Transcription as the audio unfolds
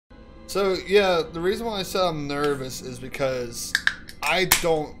So, yeah, the reason why I said I'm nervous is because I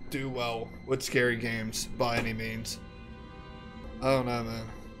don't do well with scary games by any means. I don't know, man.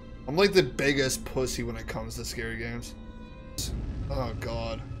 I'm like the biggest pussy when it comes to scary games. Oh,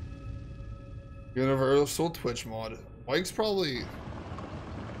 God. Universal Twitch mod. Mike's probably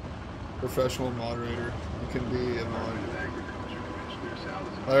professional moderator. You can be a mod.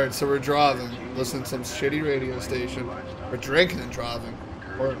 Alright, so we're driving. Listening to some shitty radio station. We're drinking and driving.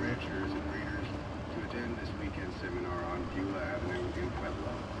 Pardon me.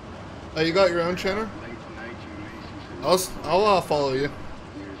 Oh, you got your own channel? I'll follow you.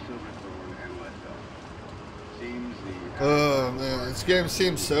 Oh man, this game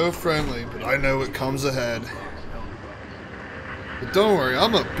seems so friendly, but I know what comes ahead. But don't worry,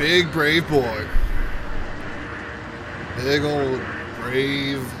 I'm a big, brave boy. Big old,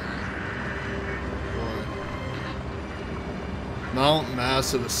 brave boy. Mount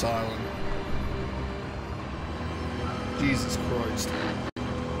Massive Asylum. Jesus Christ.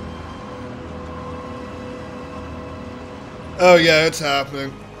 Oh yeah, it's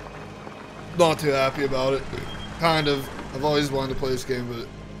happening. Not too happy about it. Kind of. I've always wanted to play this game, but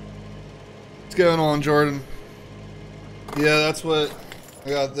what's going on, Jordan? Yeah, that's what I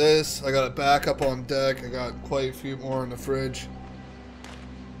got. This I got a backup on deck. I got quite a few more in the fridge.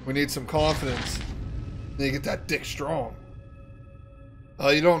 We need some confidence. Then you get that dick strong.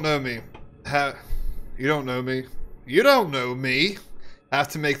 You don't know me. You don't know me. You don't know me. I have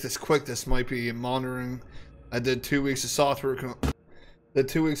to make this quick. This might be monitoring. I did 2 weeks of software. Did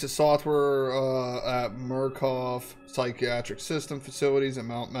 2 weeks of software at Murkoff Psychiatric System facilities at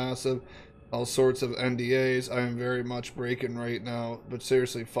Mount Massive. All sorts of NDAs. I am very much breaking right now, but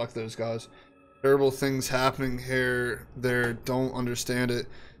seriously, fuck those guys. Terrible things happening here. There, don't understand it.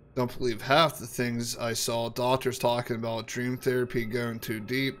 Don't believe half the things I saw. Doctors talking about dream therapy going too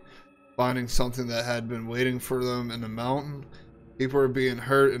deep. Finding something that had been waiting for them in the mountain. People are being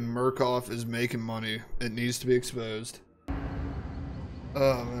hurt and Murkoff is making money. It needs to be exposed.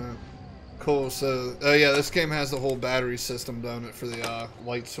 Oh man. Cool, so oh yeah, this game has the whole battery system, don't it, for the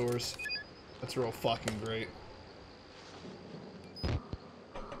light source. That's real fucking great.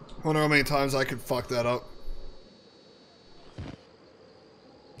 Wonder how many times I could fuck that up.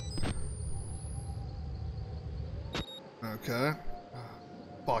 Okay.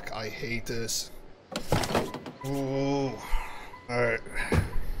 Fuck, I hate this. Ooh. Alright.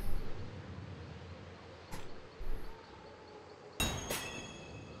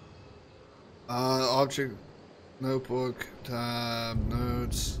 Object, notebook, tab,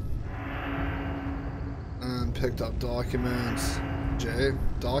 notes, and picked up documents. J,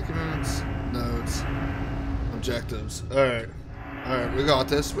 documents, notes, objectives. Alright. Alright, we got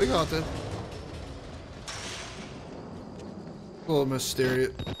this. We got this. A little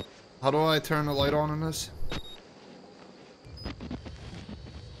mysterious. How do I turn the light on in this?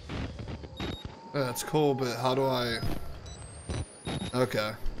 That's cool, but how do I...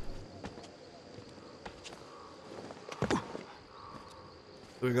 Okay.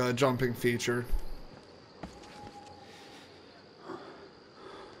 We got a jumping feature.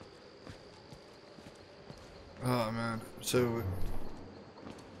 Oh man. So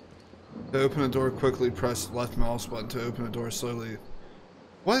to open the door quickly, press left mouse button to open the door slowly.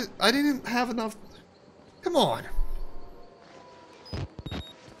 What? I didn't have enough. Come on.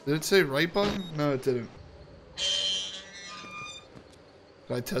 Did it say right button? No, it didn't.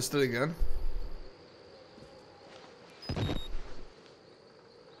 Did I test it again?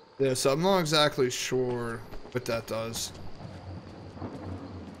 Yeah, so I'm not exactly sure what that does.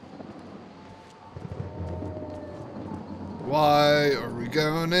 Why are we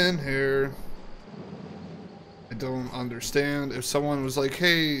going in here? I don't understand. If someone was like,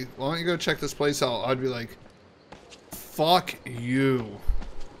 hey, why don't you go check this place out? I'd be like, fuck you.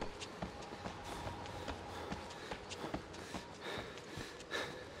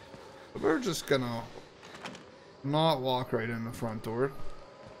 We're just gonna not walk right in the front door.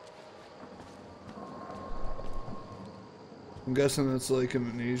 I'm guessing it's like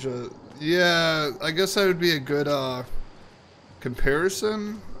amnesia. Yeah, I guess that would be a good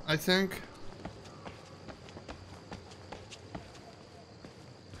comparison, I think.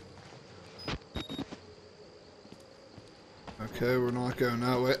 Okay, we're not going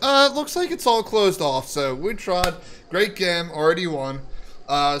that way. It looks like it's all closed off, so we tried. Great game, already won.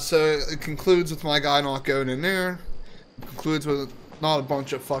 So it concludes with my guy not going in there. It concludes with not a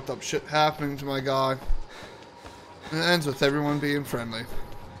bunch of fucked up shit happening to my guy. And it ends with everyone being friendly.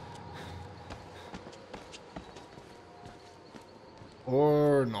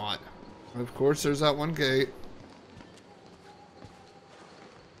 Or not. Of course, there's that one gate.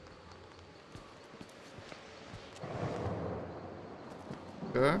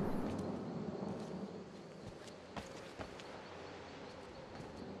 Okay.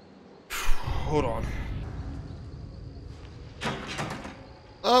 Hold on.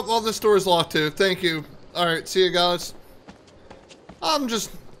 Oh, well, this door is locked too. Thank you. Alright, see you guys. I'm just...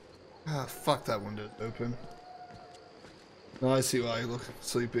 Ah, fuck, that window's open. No, I see why you look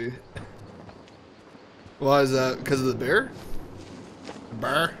sleepy. Why is that? Because of the bear? The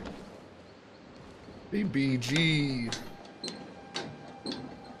bear? BBG.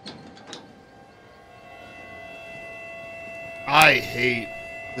 I hate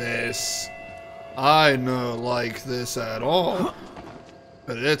this. I don't like this at all.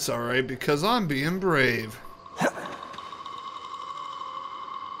 But it's alright because I'm being brave.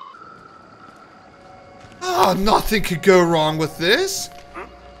 Oh, nothing could go wrong with this.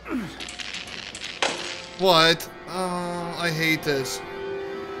 What? Oh, I hate this.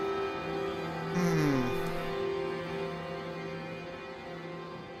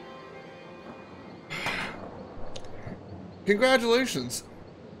 Congratulations.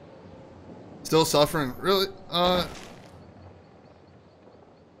 Still suffering? Really?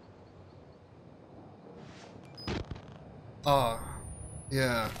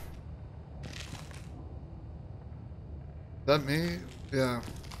 Yeah. That me? Yeah.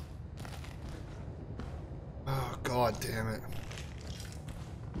 Oh, god damn it.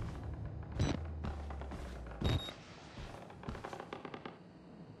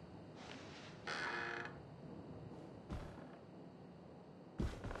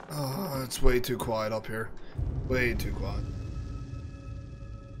 Oh, it's way too quiet up here. Way too quiet.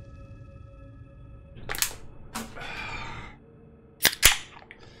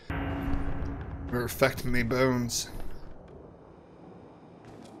 You're affecting me bones.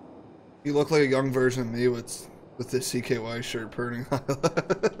 You look like a young version of me with the CKY shirt purring.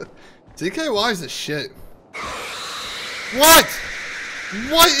 CKY is the shit. What?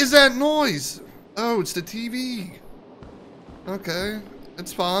 What is that noise? Oh, it's the TV. Okay,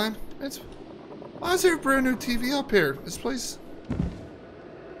 it's fine. Why is there a brand new TV up here? This place.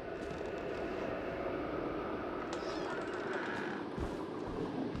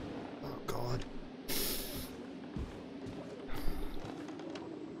 Oh God.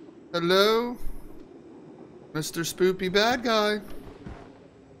 Hello, Mr. Spoopy Bad Guy.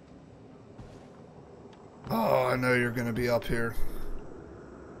 Oh, I know you're gonna be up here.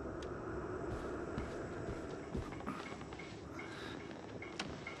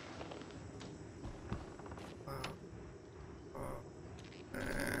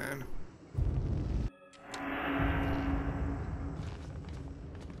 Man.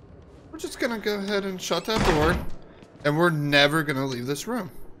 We're just gonna go ahead and shut that door, and we're never gonna leave this room.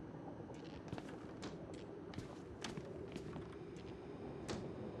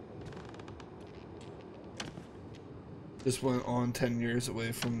 Just went on 10 years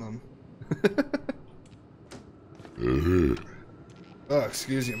away from them. Oh,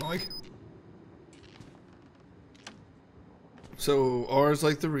 excuse you, Mike. So, R's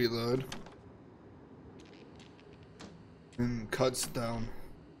like the reload. And cuts down.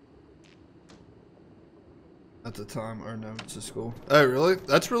 At the time, or no, it's a school. Oh, really?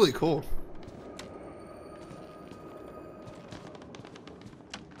 That's really cool.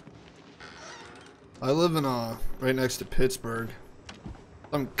 I live in right next to Pittsburgh.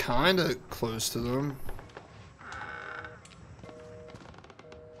 I'm kind of close to them.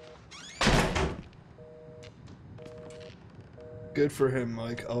 Good for him,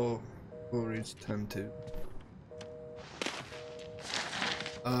 Mike. Oh, we'll reach 10-2.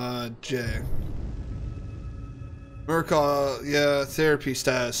 Jay. Merc, yeah, therapy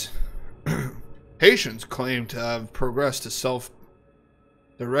status. Patients claim to have progressed to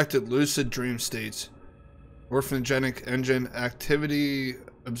self-directed lucid dream states. Orphanogenic engine activity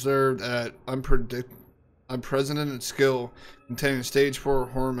observed at unprecedented skill containing stage 4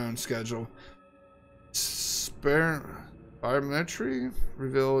 hormone schedule. Spirometry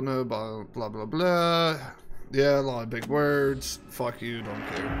reveal no blah blah blah blah. Yeah, a lot of big words. Fuck you, don't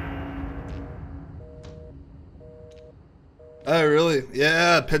care. Oh, really?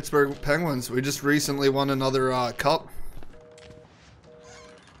 Yeah, Pittsburgh Penguins. We just recently won another cup.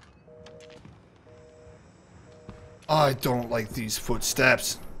 I don't like these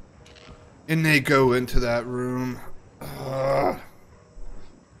footsteps. And they go into that room. I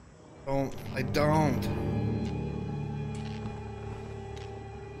don't.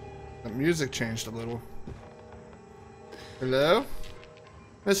 The music changed a little. Hello?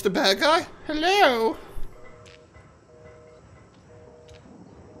 Mr. Bad Guy? Hello?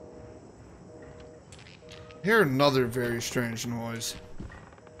 Hear another very strange noise.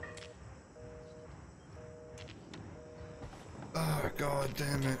 Oh, god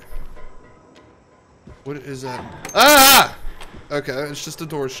damn it. What is that? Ah! Okay, it's just the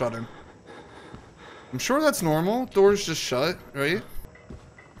door shutting. I'm sure that's normal. Doors just shut, right?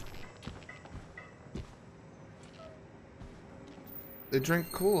 They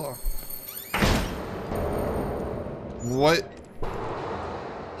drink cola. What?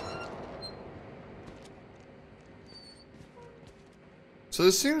 So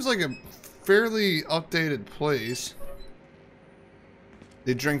this seems like a fairly updated place.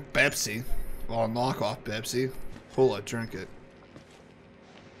 They drink Pepsi. Well, knock off Pepsi. Cola, drink it.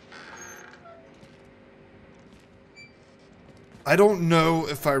 I don't know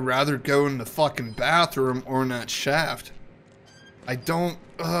if I'd rather go in the fucking bathroom or in that shaft. I don't...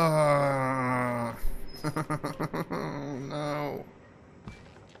 no.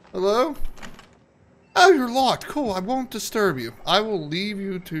 Hello? Oh, you're locked. Cool, I won't disturb you. I will leave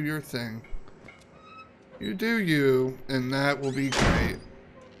you to your thing. You do you, and that will be great.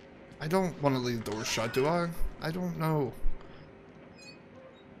 I don't want to leave the door shut, do I? I don't know.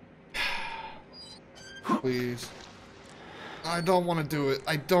 Please. I don't want to do it.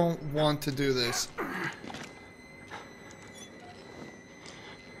 I don't want to do this.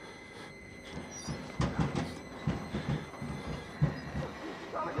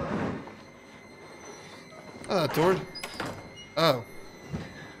 Oh, that door. Oh.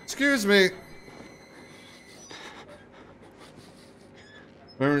 Excuse me.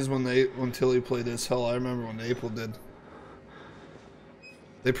 Remembers when Tilly played this? Hell, I remember when Knaple did.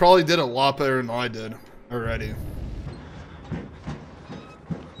 They probably did a lot better than I did already.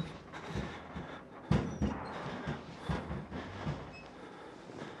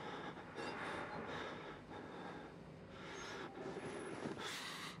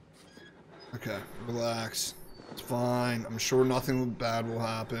 Okay, relax. It's fine. I'm sure nothing bad will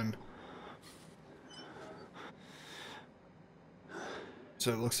happen.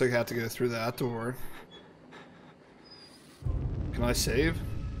 So it looks like I have to go through that door. Can I save?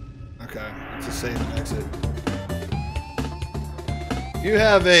 Okay, it's a save and exit. You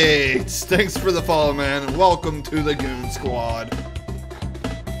have AIDS! Thanks for the follow, man, and welcome to the Goon Squad.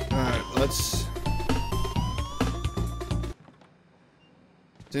 Alright, let's...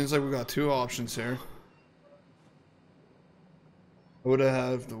 Seems like we got two options here. I would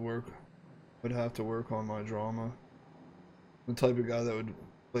have to work on my drama. The type of guy that would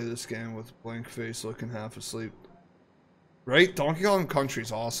play this game with a blank face looking half asleep. Right? Donkey Kong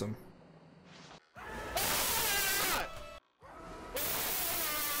Country's awesome.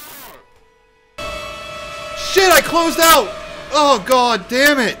 Shit, I closed out! Oh, god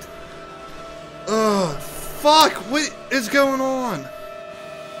damn it! Ugh, fuck, what is going on?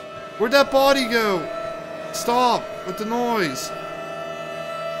 Where'd that body go? Stop with the noise.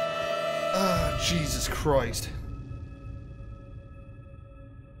 Oh, Jesus Christ.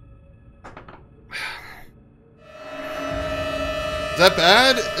 Is that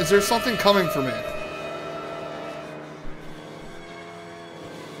bad? Is there something coming for me?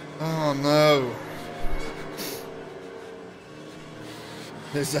 Oh no.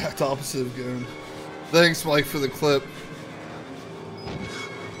 The exact opposite of Goon. Thanks, Mike, for the clip.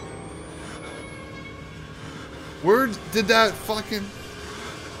 Where did that fucking...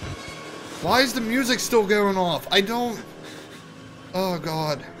 Why is the music still going off? I don't... Oh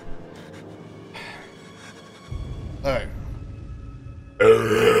god. Alright.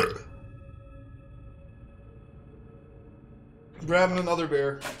 Grabbing another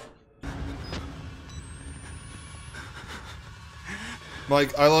beer.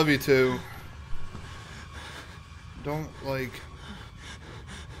 Mike, I love you too. Don't like...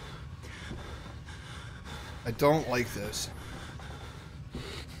 I don't like this.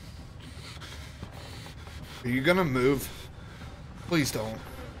 Are you gonna move? Please don't.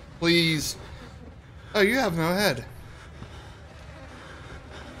 Please. Oh, you have no head.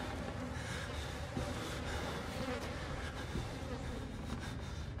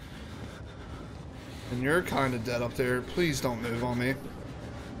 And you're kind of dead up there. Please don't move on me.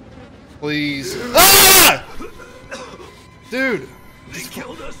 Please. Ah! Dude. They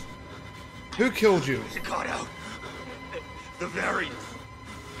killed us. Who killed you? They got out. The variants.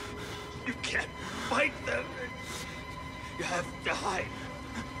 You can't fight them. You have to hide.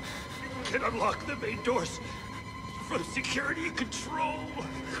 You can unlock the main doors from security control.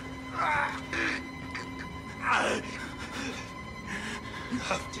 You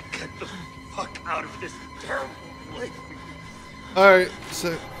have to get the fuck out of this terrible place. Alright,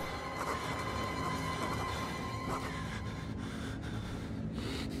 so...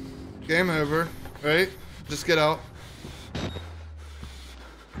 Game over, right? Just get out.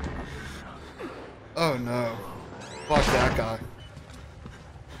 Oh no. Fuck that guy.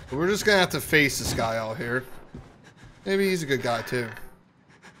 But we're just gonna have to face this guy out here. Maybe he's a good guy too.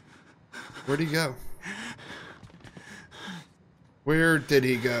 Where'd he go? Where did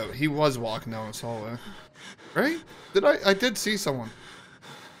he go? He was walking down this hallway. Right? I did see someone.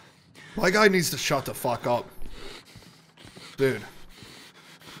 My guy needs to shut the fuck up. Dude.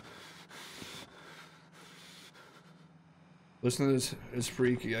 Listen to this, it's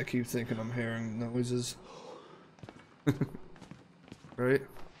freaky. I keep thinking I'm hearing noises. Right?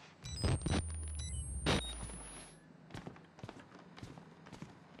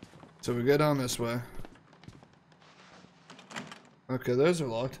 So we go down this way. Okay, those are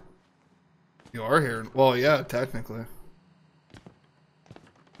locked. You are here. Well, yeah, technically.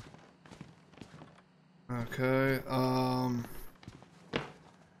 Okay, so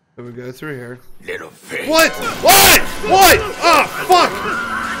we go through here. Little fish. What? What? What? Oh, fuck!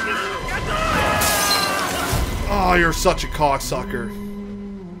 Oh, you're such a cocksucker.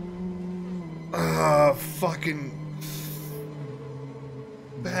 Fucking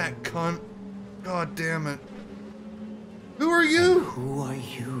back cunt. God damn it. Who are you? Who are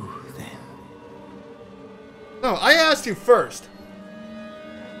you, then? No, I asked you first.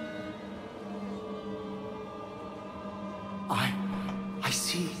 I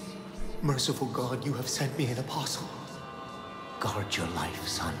see. Merciful God, you have sent me an apostle. Guard your life,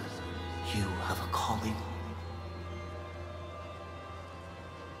 son. You have a calling.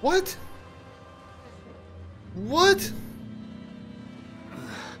 What? What?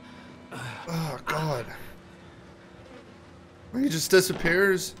 Oh, God. He just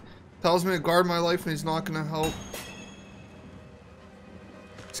disappears, tells me to guard my life, and he's not gonna help.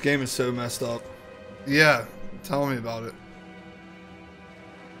 This game is so messed up. Yeah, tell me about it.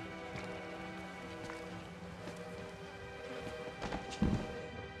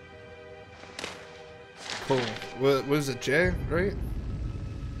 Cool. What is it, Jay? Right?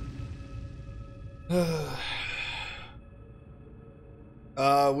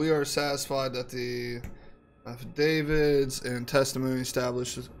 We are satisfied that the affidavits and testimony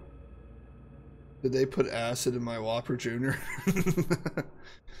established. Did they put acid in my Whopper Jr.?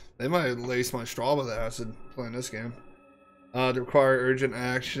 They might have laced my straw with acid playing this game. To require urgent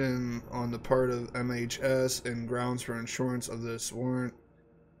action on the part of MHS and grounds for insurance of this warrant.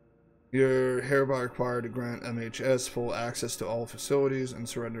 You're hereby required to grant MHS full access to all facilities and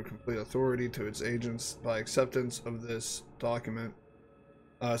surrender complete authority to its agents by acceptance of this document.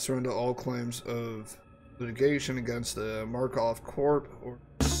 Surrender all claims of litigation against the Markov Corp.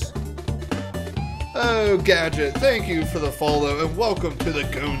 Oh, Gadget, thank you for the follow and welcome to the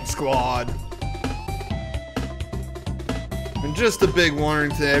Goon Squad. And just a big warning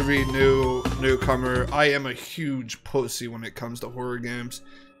to every newcomer, I am a huge pussy when it comes to horror games.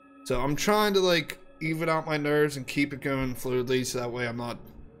 So I'm trying to like even out my nerves and keep it going fluidly so that way I'm not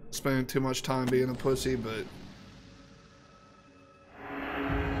spending too much time being a pussy, but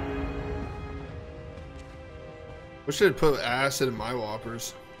I should have put acid in my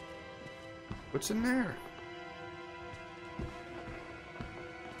Whoppers. What's in there?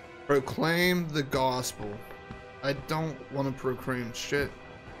 Proclaim the gospel. I don't want to proclaim shit.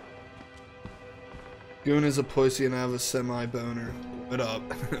 Goon is a pussy and I have a semi-boner. What up?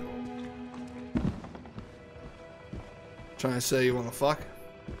 Trying to say you want to fuck?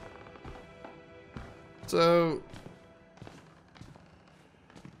 So...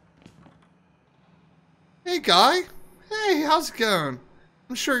 Hey guy! Hey, how's it going?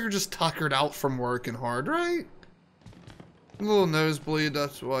 I'm sure you're just tuckered out from working hard, right? A little nosebleed,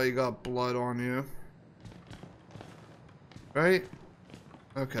 that's why you got blood on you. Right?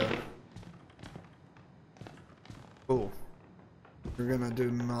 Okay. Cool. You're gonna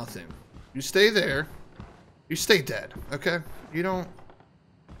do nothing. You stay there. You stay dead, okay? You don't...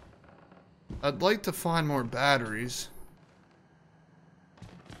 I'd like to find more batteries.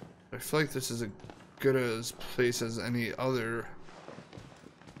 I feel like this is as good a place as any other.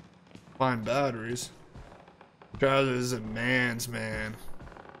 Find batteries. Trav is a man's man.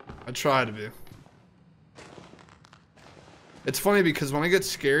 I try to be. It's funny because when I get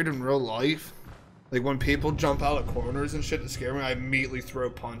scared in real life, like when people jump out of corners and shit to scare me, I immediately throw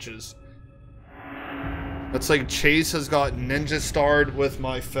punches. That's like Chase has got ninja starred with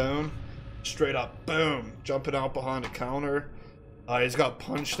my phone. Straight up, boom, jumping out behind a counter. He's got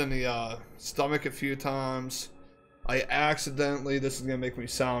punched in the stomach a few times. I accidentally, this is gonna make me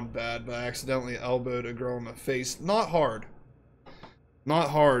sound bad, but I accidentally elbowed a girl in the face. Not hard. Not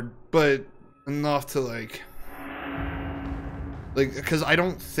hard, but enough to like, because I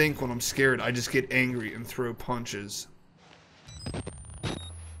don't think when I'm scared, I just get angry and throw punches.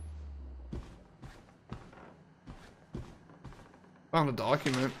 Found a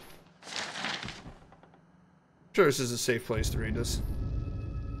document. Sure, this is a safe place to read this.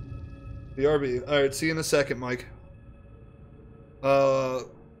 BRB. Alright, see you in a second, Mike.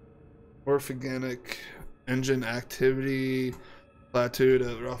 Orthogenic engine activity plateaued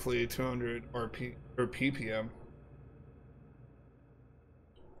at roughly 200 RP or ppm.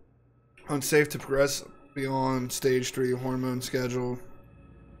 Unsafe to progress beyond stage 3 hormone schedule.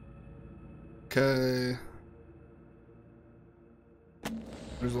 Okay.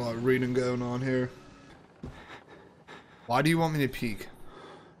 There's a lot of reading going on here. Why do you want me to peek?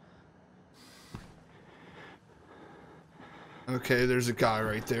 Okay, there's a guy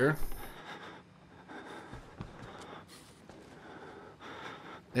right there.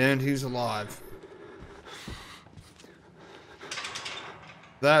 And he's alive.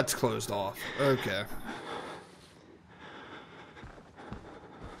 That's closed off. Okay.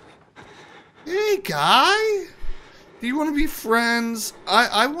 Hey, guy! Do you want to be friends?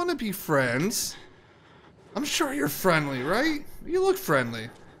 I want to be friends. I'm sure you're friendly, right? You look friendly.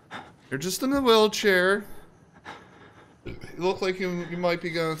 You're just in a wheelchair. You look like you might be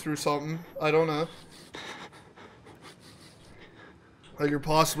going through something. I don't know. Like you're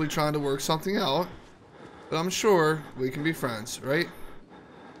possibly trying to work something out. But I'm sure we can be friends, right?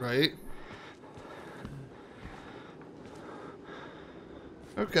 Right?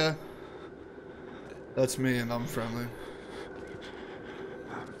 Okay. That's me and I'm friendly.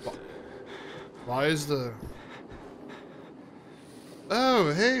 Why is the...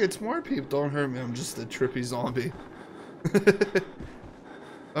 Oh, hey, it's more people. Don't hurt me, I'm just a trippy zombie.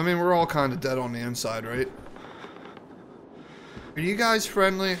 I mean, we're all kind of dead on the inside, right? Are you guys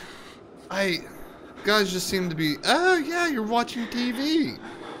friendly? Guys just seem to be... Oh, yeah, you're watching TV.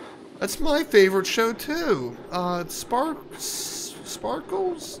 That's my favorite show, too. Sparkles?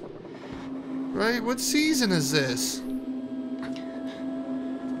 Right? What season is this?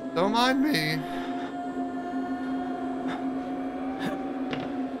 Don't mind me.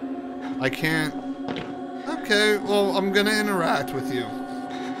 I can't... Okay, well, I'm gonna interact with you.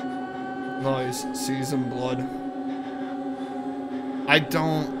 Nice. Season blood. I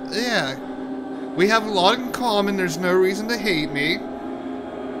don't... Yeah. We have a lot in common. There's no reason to hate me.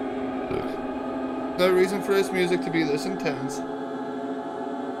 No reason for this music to be this intense.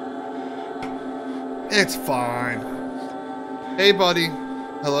 It's fine. Hey, buddy.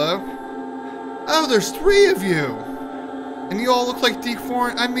 Hello? Oh, there's 3 of you! And you all look like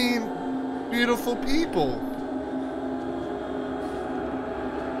deformed... I mean, beautiful people.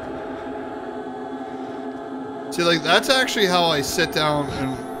 See, like, that's actually how I sit down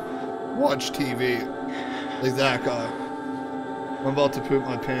and watch TV. Like that guy. I'm about to poop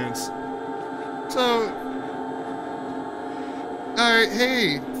my pants. So... Alright,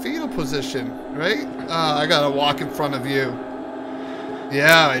 hey, fetal position, right? I gotta walk in front of you.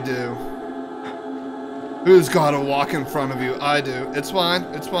 Yeah, I do. Who's gotta walk in front of you? I do. It's fine,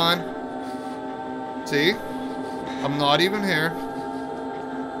 it's fine. See? I'm not even here.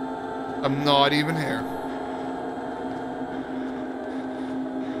 I'm not even here.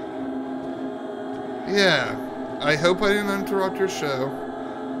 Yeah. I hope I didn't interrupt your show.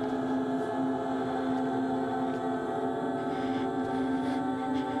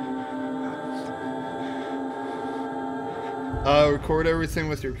 Record everything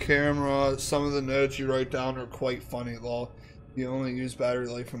with your camera. Some of the notes you write down are quite funny, lol. You only use battery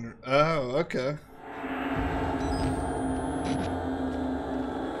life when you're... Oh, okay.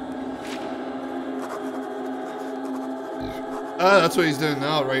 Oh, that's what he's doing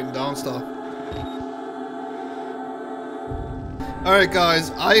now, writing down stuff. Alright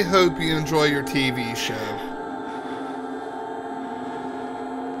guys, I hope you enjoy your TV show.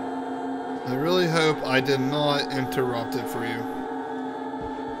 I really hope I did not interrupt it for you.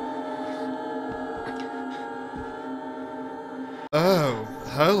 Oh,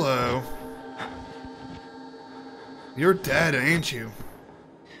 hello. You're dead, ain't you?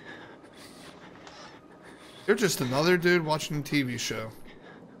 You're just another dude watching a TV show.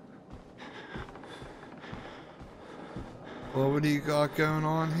 Well, what do you got going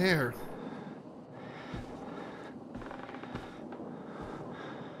on here?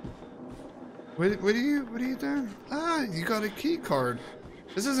 What are you doing? Ah, you got a key card.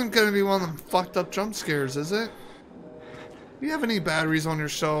 This isn't gonna be one of them fucked up jump scares, is it? Do you have any batteries on your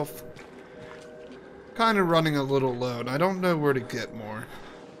shelf? Kind of running a little low, and I don't know where to get more.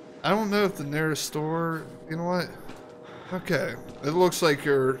 I don't know if the nearest store, you know what? Okay, it looks like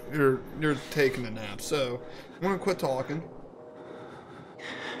you're taking a nap, so I'm gonna quit talking.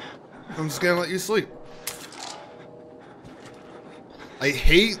 I'm just gonna let you sleep. I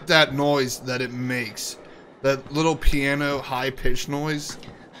hate that noise that it makes That little piano high-pitched noise.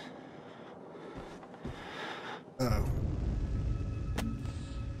 Oh.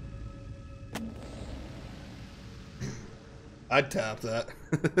 I'd tap that.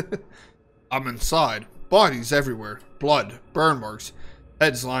 I'm inside. Bodies everywhere. Blood. Burn marks.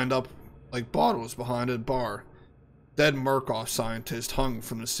 Heads lined up like bottles behind a bar. Dead Murkoff scientists hung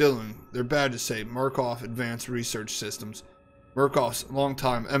from the ceiling. Their badges say Murkoff Advanced Research Systems. Murkoff's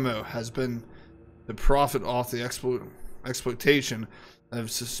longtime MO has been to profit off the exploitation of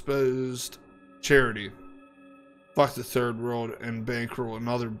supposed charity. Fuck the third world and bankroll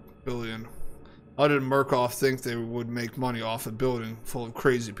another billion. How did Murkoff think they would make money off a building full of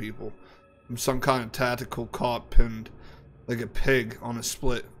crazy people? I'm some kind of tactical cop pinned like a pig on a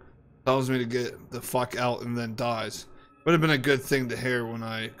split. Tells me to get the fuck out and then dies. Would have been a good thing to hear when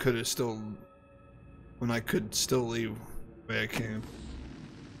I could still leave the way I came.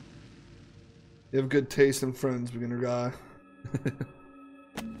 You have good taste in friends, beginner guy.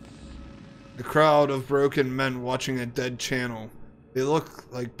 A crowd of broken men watching a dead channel. They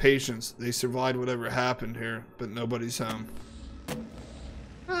look like patients. They survived whatever happened here, but nobody's home.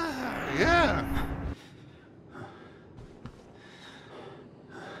 Yeah.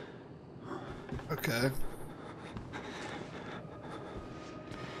 Okay.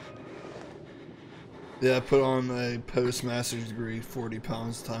 Yeah, put on a postmaster's degree, 40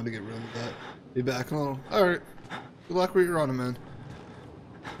 pounds. Time to get rid of that. Be back in a little. Alright. Good luck with your running, man.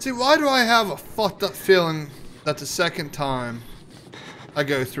 See, why do I have a fucked up feeling that the second time I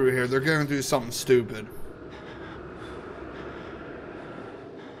go through here, they're going to do something stupid?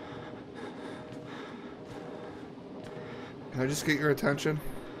 Can I just get your attention?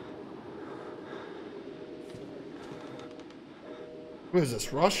 What is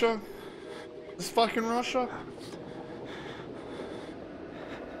this, Russia? This fucking Russia?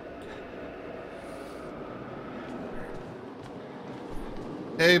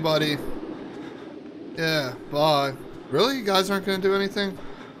 Hey, buddy. Yeah, bye. Really? You guys aren't gonna do anything?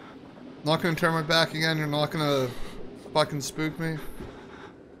 Not gonna turn my back again? You're not gonna fucking spook me?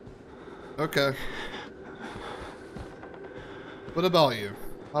 Okay. What about you?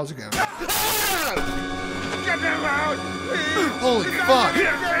 How's it going? Holy fuck!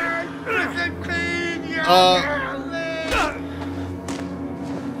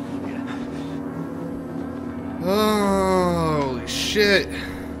 Holy shit.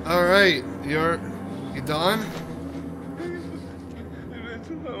 Alright, you done?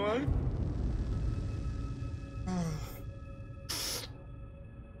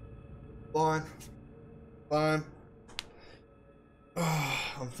 Fine. Fine.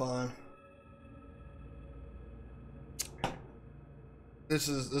 I'm fine. This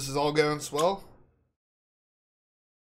is all going swell.